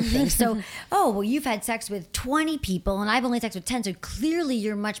mean something. So, oh, well, you've had sex with 20 people and I've only had sex with 10. So clearly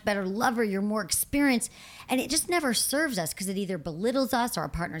you're a much better lover. You're more experienced. And it just never serves us, because it either belittles us or our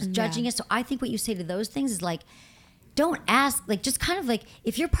partner's judging us. So I think what you say to those things is like, don't ask, like, just kind of like,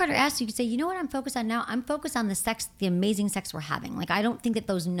 if your partner asks you, you can say, you know what I'm focused on now? I'm focused on the sex, the amazing sex we're having. Like, I don't think that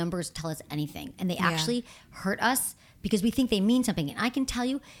those numbers tell us anything. And they actually hurt us because we think they mean something. And I can tell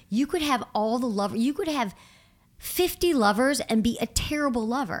you, you could have all the lovers, you could have 50 lovers and be a terrible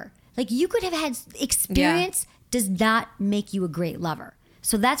lover. Like, you could have had experience does not make you a great lover.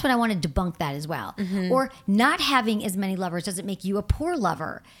 So that's what I want to debunk that as well. Or not having as many lovers doesn't make you a poor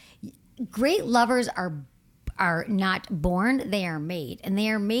lover. Great lovers are not born, they are made. And they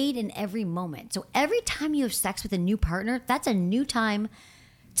are made in every moment. So every time you have sex with a new partner, that's a new time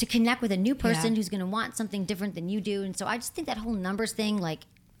to connect with a new person who's going to want something different than you do. And so I just think that whole numbers thing, like,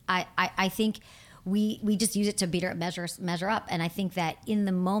 I think we just use it to measure up. And I think that in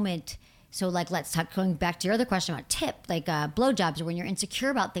the moment, so like, let's talk, going back to your other question about tip, like blowjobs, or when you're insecure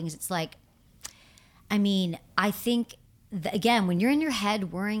about things, it's like, I mean, I think again, when you're in your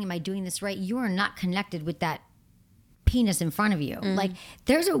head worrying, am I doing this right? You are not connected with that penis in front of you. Like,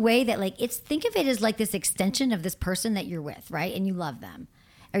 there's a way that, like, think of it as like this extension of this person that you're with, right? And you love them,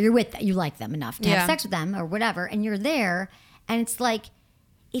 or you like them enough to have sex with them or whatever. And you're there, and it's like,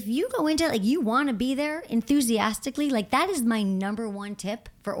 if you go into it, like, you want to be there enthusiastically, like, that is my number one tip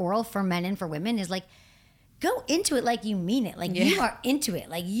for oral, for men and for women, is like, go into it like you mean it. Like, you are into it.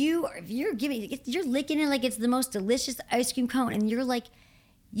 Like, if you're licking it like it's the most delicious ice cream cone, and you're like,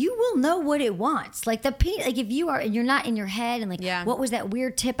 you will know what it wants. Like, like, if you're not in your head and like, what was that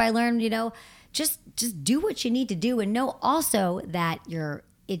weird tip I learned, just do what you need to do, and know also that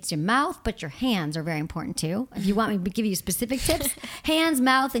it's your mouth, but your hands are very important too. If you want me to give you specific tips, hands,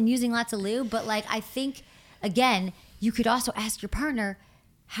 mouth, and using lots of lube. But like, I think, again, you could also ask your partner,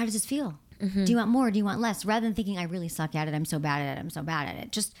 how does this feel? Do you want more? Do you want less? Rather than thinking, I really suck at it, I'm so bad at it, I'm so bad at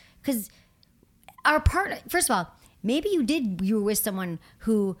it. Just because our partner, first of all, maybe you were with someone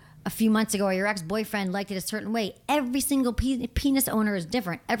who a few months ago, or your ex-boyfriend liked it a certain way. Every single penis owner is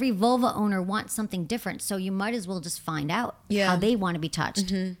different. Every vulva owner wants something different. So you might as well just find out how they want to be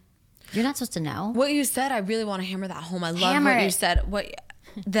touched. You're not supposed to know. What you said, I really want to hammer that home. I love Hammer what it. you said.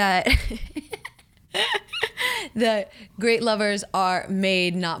 That that great lovers are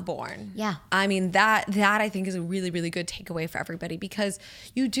made, not born. Yeah. I mean, that I think is a really, really good takeaway for everybody, because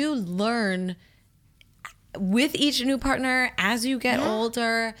you do learn with each new partner as you get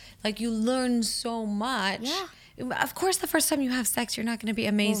older. Like, you learn so much. Yeah. Of course, the first time you have sex, you're not going to be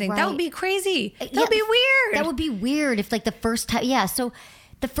amazing. Well, That right. would be crazy. That would be weird. That would be weird if like the first time. Yeah. So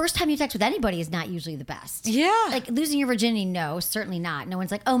the first time you sex with anybody is not usually the best. Yeah. Like losing your virginity, no, certainly not. No one's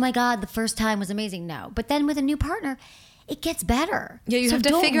like, oh my God, the first time was amazing. No. But then with a new partner, it gets better. Yeah, you So have to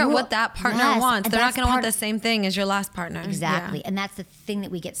don't figure out rule- what that partner Yes, wants. and They're not that's going to want part- the same thing as your last partner. Exactly. And that's the thing that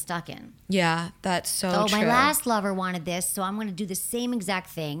we get stuck in. Yeah, that's so Oh, true. my last lover wanted this, so I'm going to do the same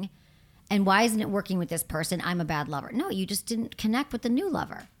exact thing. And why isn't it working with this person? I'm a bad lover. No, you just didn't connect with the new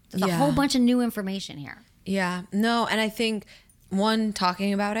lover. There's a whole bunch of new information here. Yeah, no, and I think, one,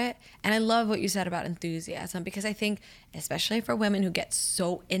 talking about it, and I love what you said about enthusiasm, because I think, especially for women who get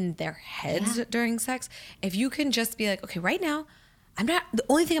so in their heads during sex, if you can just be like, okay, right now, the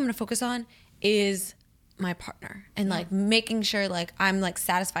only thing I'm going to focus on is my partner, and like making sure like I'm like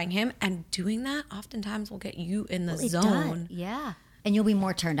satisfying him, and doing that oftentimes will get you in the zone. Yeah. And you'll be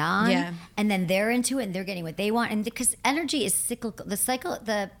more turned on. Yeah. And then they're into it and they're getting what they want. And because energy is cyclical, the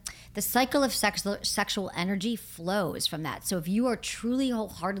cycle of sexual energy flows from that. So if you are truly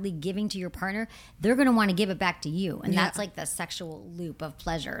wholeheartedly giving to your partner, they're going to want to give it back to you. And that's like the sexual loop of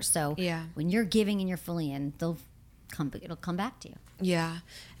pleasure. So when you're giving and you're fully in, it'll come back to you. Yeah.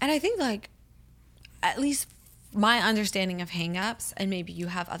 And I think like, at least my understanding of hangups, and maybe you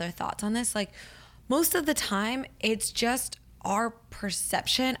have other thoughts on this, like most of the time it's just our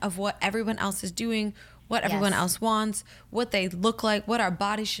perception of what everyone else is doing, what everyone else wants, what they look like, what our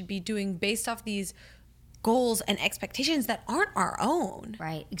bodies should be doing, based off these goals and expectations that aren't our own.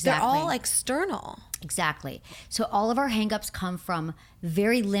 Right, exactly. They're all external. Exactly. So all of our hangups come from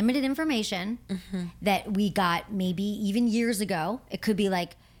very limited information that we got maybe even years ago. It could be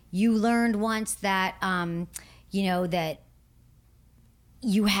like you learned once that, that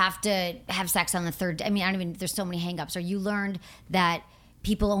you have to have sex on the third day. I mean, there's so many hangups. Or you learned that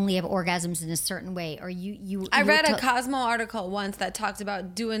people only have orgasms in a certain way. Or I read a Cosmo article once that talked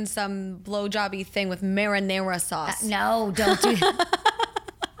about doing some blowjobby thing with marinara sauce. No, don't do that.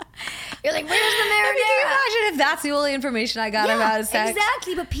 You're like, where's the marinara? I mean, can you imagine if that's the only information I got about sex?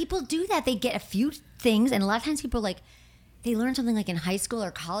 Exactly. But people do that. They get a few things, and a lot of times people they learn something like in high school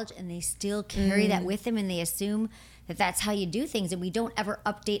or college, and they still carry that with them, and they assume that that's how you do things, and we don't ever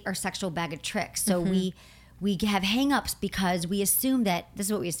update our sexual bag of tricks. So we have hangups because we assume that this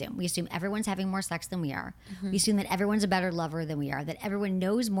is what we assume. We assume everyone's having more sex than we are. We assume that everyone's a better lover than we are. That everyone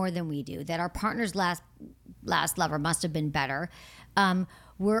knows more than we do. That our partner's last lover must have been better.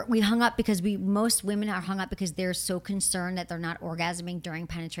 We hung up because most women are hung up because they're so concerned that they're not orgasming during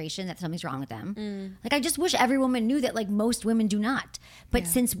penetration, that something's wrong with them. Like, I just wish every woman knew that, like, most women do not. But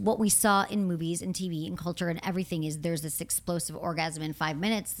since what we saw in movies and TV and culture and everything is there's this explosive orgasm in 5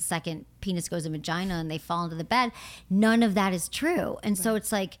 minutes, the second penis goes in vagina and they fall into the bed, none of that is true. And so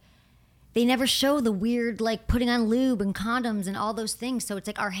it's like, they never show the weird, like, putting on lube and condoms and all those things. So it's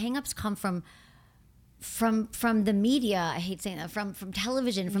like our hangups come from the media. I hate saying that, from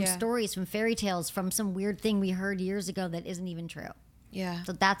television, from stories, from fairy tales, from some weird thing we heard years ago that isn't even true. Yeah.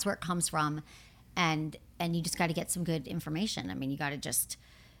 So that's where it comes from, and you just got to get some good information. I mean, you got to just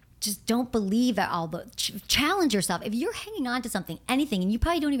don't believe that all the challenge yourself. If you're hanging on to something, anything, and you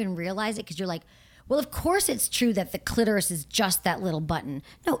probably don't even realize it because you're like, well, of course it's true that the clitoris is just that little button.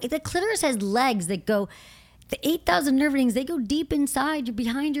 No, the clitoris has legs that go. The 8,000 nerve endings, they go deep inside,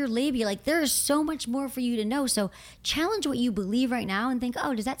 behind your labia. Like, there is so much more for you to know. So challenge what you believe right now and think,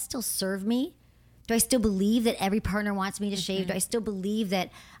 oh, does that still serve me? Do I still believe that every partner wants me to shave? Do I still believe that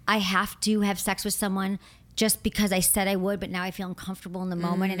I have to have sex with someone just because I said I would, but now I feel uncomfortable in the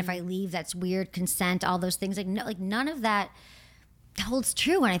moment? And if I leave, that's weird, consent, all those things. Like, no, like none of that holds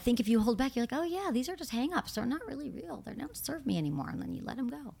true. And I think if you hold back, you're like, oh yeah, these are just hangups. They're not really real. They don't serve me anymore. And then you let them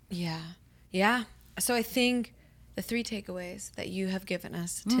go. Yeah. Yeah. So I think the 3 takeaways that you have given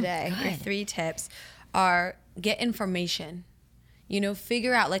us today, your 3 tips, are get information.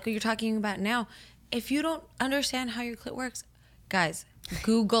 Figure out, like what you're talking about now. If you don't understand how your clit works, guys,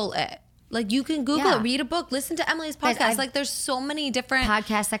 Google it. Like, you can Google it, read a book, listen to Emily's podcast. Guys, like, there's so many different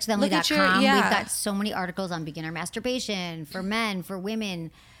podcast, sexwithemily.com. We've got so many articles on beginner masturbation for men, for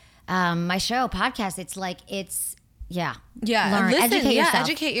women. My show, podcast, Yeah. Learn, Listen,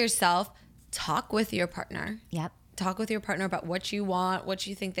 educate yourself. Talk with your partner. Yep. Talk with your partner about what you want, what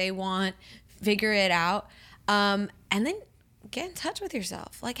you think they want. Figure it out. And then get in touch with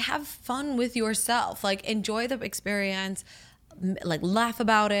yourself. Like, have fun with yourself. Like, enjoy the experience. Like, laugh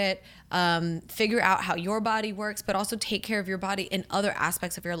about it. Figure out how your body works, but also take care of your body in other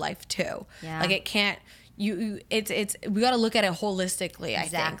aspects of your life too. Yeah. Like, it can't. It's we got to look at it holistically. I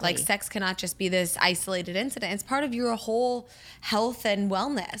think like sex cannot just be this isolated incident. It's part of your whole health and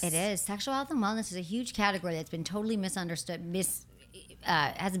wellness. It is. Sexual health and wellness is a huge category that's been totally misunderstood,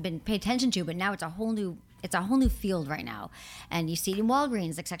 hasn't been paid attention to, but now it's a whole new field right now. And you see it in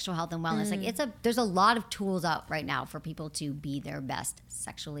Walgreens, like sexual health and wellness. Like there's a lot of tools out right now for people to be their best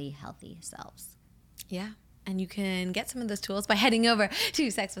sexually healthy selves. Yeah. And you can get some of those tools by heading over to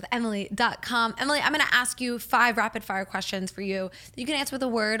sexwithemily.com. Emily, I'm going to ask you 5 rapid fire questions for you that you can answer with a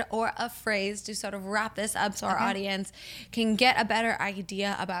word or a phrase to sort of wrap this up so our audience can get a better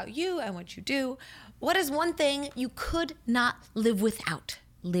idea about you and what you do. What is one thing you could not live without?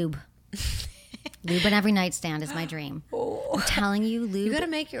 Lube. Lube on every nightstand is my dream. Oh. I'm telling you, lube. You got to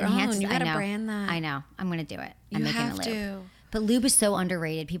make your own. You got to brand that. I know. I'm going to do it. I'm making a lube. But lube is so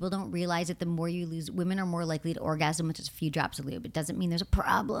underrated. People don't realize that the more you lose, women are more likely to orgasm with just a few drops of lube. It doesn't mean there's a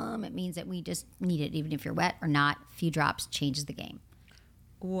problem. It means that we just need it, even if you're wet or not. A few drops changes the game.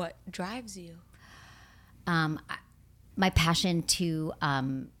 What drives you? My passion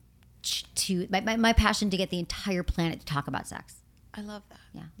my passion to get the entire planet to talk about sex. I love that.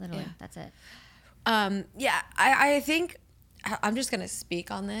 Yeah, literally. Yeah. That's it. I think I'm just going to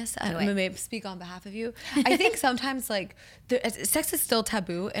speak on this. I'm going to speak on behalf of you. I think sometimes like sex is still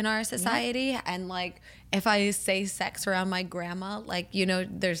taboo in our society. Yeah. And like, if I say sex around my grandma, like, you know,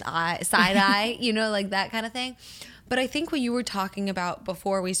 there's side eye, you know, like that kind of thing. But I think what you were talking about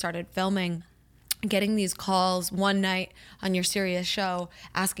before we started filming, getting these calls one night on your serious show,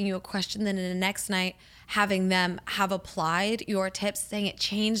 asking you a question, then in the next night, having them have applied your tips, saying it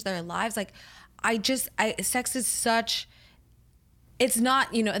changed their lives. Like, sex is such, it's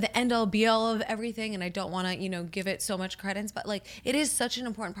not, you know, the end all be all of everything, and I don't want to, you know, give it so much credence, but like, it is such an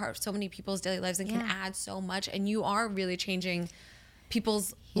important part of so many people's daily lives and can add so much, and you are really changing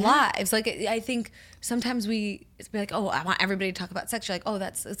people's lives. Like, I think sometimes we be like, oh, I want everybody to talk about sex. You're like, oh,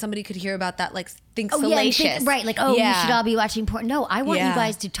 that's, somebody could hear about that, like, think salacious. Right, like, oh, you should all be watching porn. No, I want you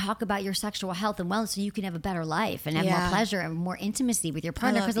guys to talk about your sexual health and wellness so you can have a better life and have more pleasure and more intimacy with your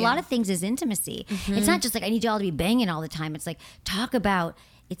partner. Because a lot of things is intimacy. Mm-hmm. It's not just like, I need you all to be banging all the time. It's like, talk about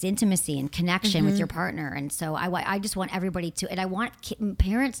it's intimacy and connection with your partner. And so I just want everybody to, and I want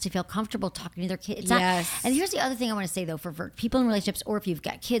parents to feel comfortable talking to their kids. And here's the other thing I want to say though, for people in relationships, or if you've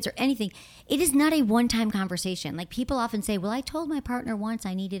got kids or anything, it is not a one-time conversation. Like, people often say, well, I told my partner once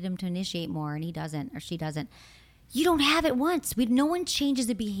I needed him to initiate more and he doesn't, or she doesn't. You don't have it once. No one changes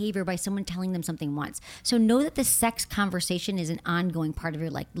a behavior by someone telling them something once. So know that the sex conversation is an ongoing part of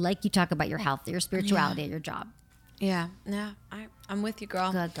your life. Like you talk about your health, your spirituality, your job. Yeah, I'm with you,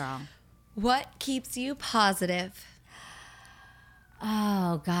 girl. Good girl. What keeps you positive?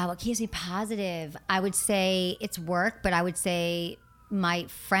 Oh, God, what keeps me positive? I would say it's work, but I would say my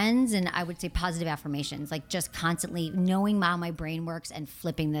friends, and I would say positive affirmations, like just constantly knowing how my brain works and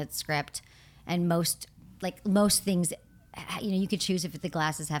flipping the script. And most things, you know, you could choose if the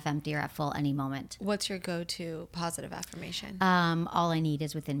glass is half empty or half full any moment. What's your go-to positive affirmation? All I need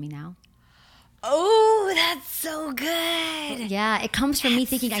is within me now. Oh, that's so good. Yeah, it comes from me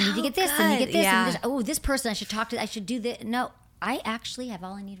thinking, I need to get this, and you get this, and this. Oh, this person I should talk to, I should do this. No, I actually have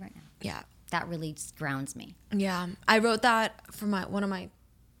all I need right now. Yeah. That really grounds me. Yeah. I wrote that for one of my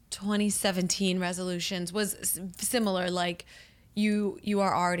 2017 resolutions, was similar, like, you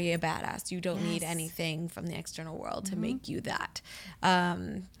are already a badass. You don't need anything from the external world to make you that.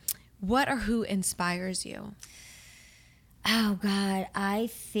 What or who inspires you? Oh, God. I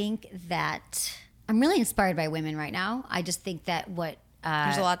think that I'm really inspired by women right now. I just think that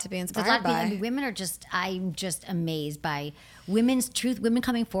there's a lot to be inspired by. I mean, women are I'm just amazed by women's truth, women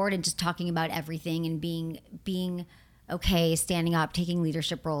coming forward and just talking about everything and being okay, standing up, taking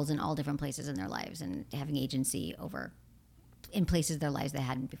leadership roles in all different places in their lives and having agency in places in their lives they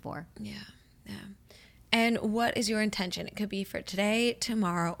hadn't before. Yeah. And what is your intention? It could be for today,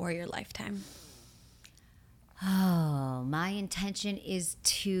 tomorrow, or your lifetime. Oh, my intention is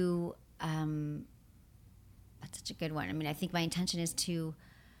to, that's such a good one. I mean, I think my intention is to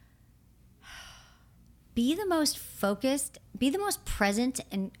be the most focused, be the most present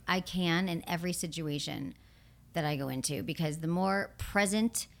I can in every situation that I go into, because the more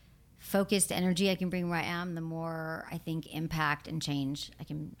present, focused energy I can bring where I am, the more I think impact and change I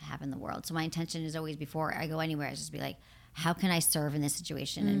can have in the world. So my intention is always, before I go anywhere, is just be like, how can I serve in this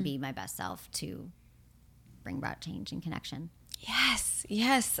situation and be my best self to bring about change and connection?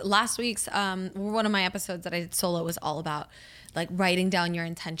 Yes. Last week's one of my episodes that I did solo was all about like writing down your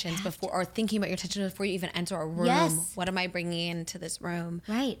intentions before, or thinking about your intentions before you even enter a room. Yes. What am I bringing into this room?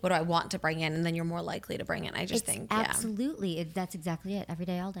 Right. What do I want to bring in? And then you're more likely to bring it. I just think, absolutely. That's exactly it. Every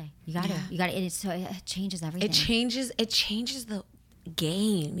day, all day. You got it. So it changes everything. It changes the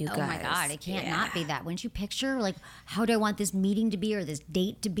game, you guys. Oh my God, it can't not be that. Wouldn't you picture, like, how do I want this meeting to be, or this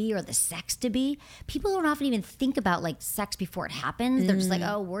date to be, or the sex to be? People don't often even think about like sex before it happens. They're just like,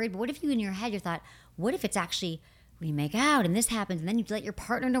 oh, worried. But what if you in your head, you thought, what if it's actually, we make out and this happens, and then you let your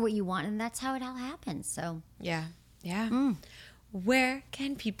partner know what you want, and that's how it all happens. So yeah. Where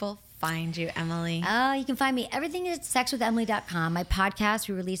can people find you, Emily? Oh, you can find me. Everything is sexwithemily.com. My podcast,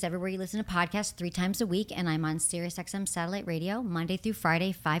 we release everywhere you listen to podcasts 3 times a week, and I'm on SiriusXM Satellite Radio Monday through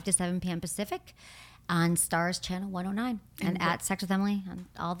Friday, 5 to 7 p.m. Pacific, on Stars Channel 109, and at Sex with Emily on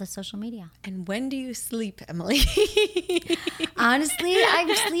all the social media. And when do you sleep, Emily? Honestly,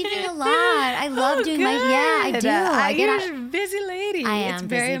 I'm sleeping a lot. I love doing I do. You're a busy lady. I am It's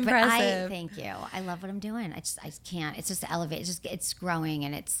very busy, impressive. Thank you. I love what I'm doing. I can't. It's just elevated. It's growing,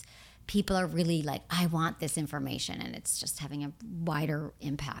 and people are really like, I want this information, and it's just having a wider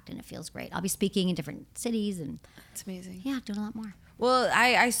impact, and it feels great. I'll be speaking in different cities, and it's amazing. Yeah, doing a lot more. Well,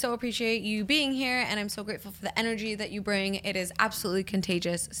 I so appreciate you being here, and I'm so grateful for the energy that you bring. It is absolutely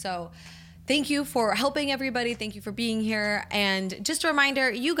contagious. So thank you for helping everybody. Thank you for being here. And just a reminder,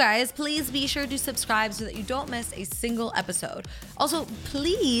 you guys, please be sure to subscribe so that you don't miss a single episode. Also,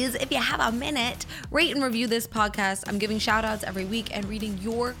 please, if you have a minute, rate and review this podcast. I'm giving shout outs every week and reading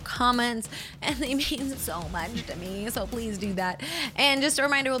your comments, and they mean so much to me. So please do that. And just a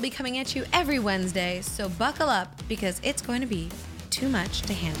reminder, we'll be coming at you every Wednesday. So buckle up, because it's going to be too much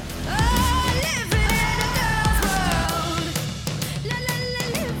to handle.